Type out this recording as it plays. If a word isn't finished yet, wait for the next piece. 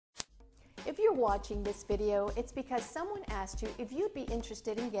you're watching this video, it's because someone asked you if you'd be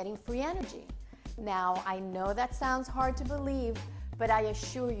interested in getting free energy. Now, I know that sounds hard to believe, but I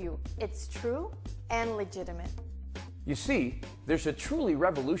assure you, it's true and legitimate. You see, there's a truly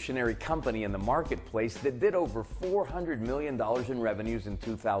revolutionary company in the marketplace that did over $400 million in revenues in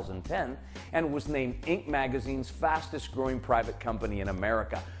 2010 and was named Inc. magazine's fastest growing private company in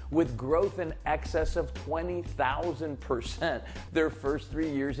America, with growth in excess of 20,000% their first 3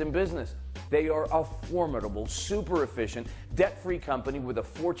 years in business. They are a formidable, super efficient, debt-free company with a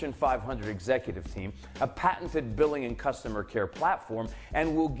Fortune 500 executive team, a patented billing and customer care platform,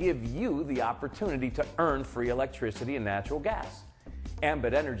 and will give you the opportunity to earn free electricity and natural gas.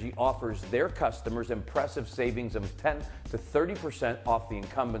 Ambit Energy offers their customers impressive savings of 10 to 30% off the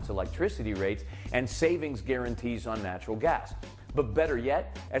incumbent's electricity rates and savings guarantees on natural gas. But better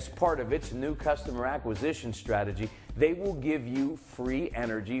yet, as part of its new customer acquisition strategy, they will give you free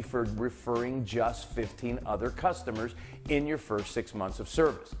energy for referring just 15 other customers in your first 6 months of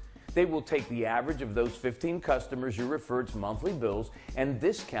service. They will take the average of those 15 customers you referred's monthly bills and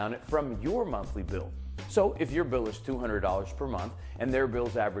discount it from your monthly bill. So if your bill is $200 per month and their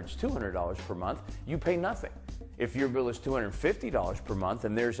bills average $200 per month, you pay nothing. If your bill is $250 per month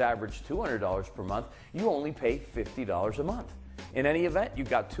and theirs average $200 per month, you only pay $50 a month. In any event, you've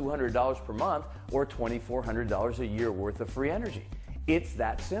got $200 per month or $2,400 a year worth of free energy. It's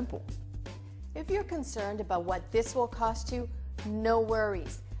that simple. If you're concerned about what this will cost you, no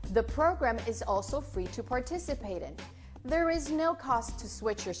worries. The program is also free to participate in. There is no cost to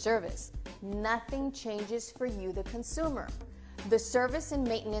switch your service. Nothing changes for you, the consumer. The service and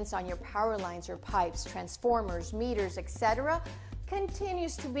maintenance on your power lines or pipes, transformers, meters, etc.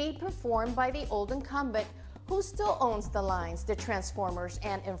 continues to be performed by the old incumbent, who still owns the lines, the transformers,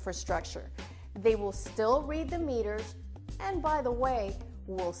 and infrastructure. They will still read the meters, and by the way,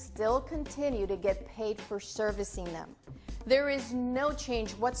 will still continue to get paid for servicing them. There is no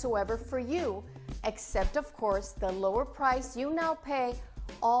change whatsoever for you, except of course the lower price you now pay,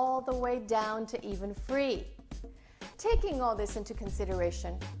 all the way down to even free. Taking all this into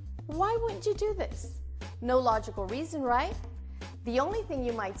consideration, why wouldn't you do this? No logical reason, right? The only thing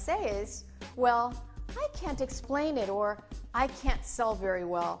you might say is, well, I can't explain it, or I can't sell very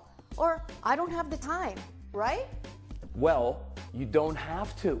well, or I don't have the time, right? Well, you don't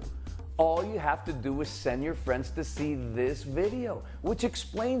have to. All you have to do is send your friends to see this video, which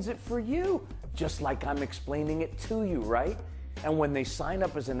explains it for you, just like I'm explaining it to you, right? And when they sign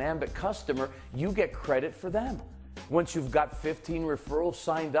up as an Ambit customer, you get credit for them. Once you've got 15 referrals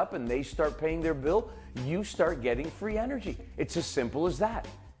signed up and they start paying their bill, you start getting free energy. It's as simple as that.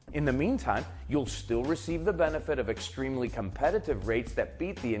 In the meantime, you'll still receive the benefit of extremely competitive rates that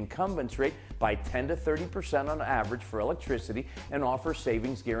beat the incumbent's rate by 10 to 30% on average for electricity and offer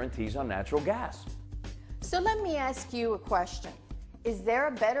savings guarantees on natural gas. So let me ask you a question. Is there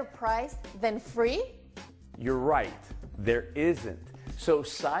a better price than free? You're right, there isn't. So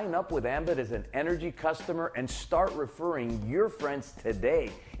sign up with Ambit as an energy customer and start referring your friends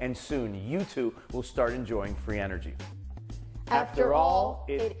today, and soon you too will start enjoying free energy. After all,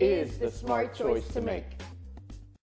 it is the smart choice to make.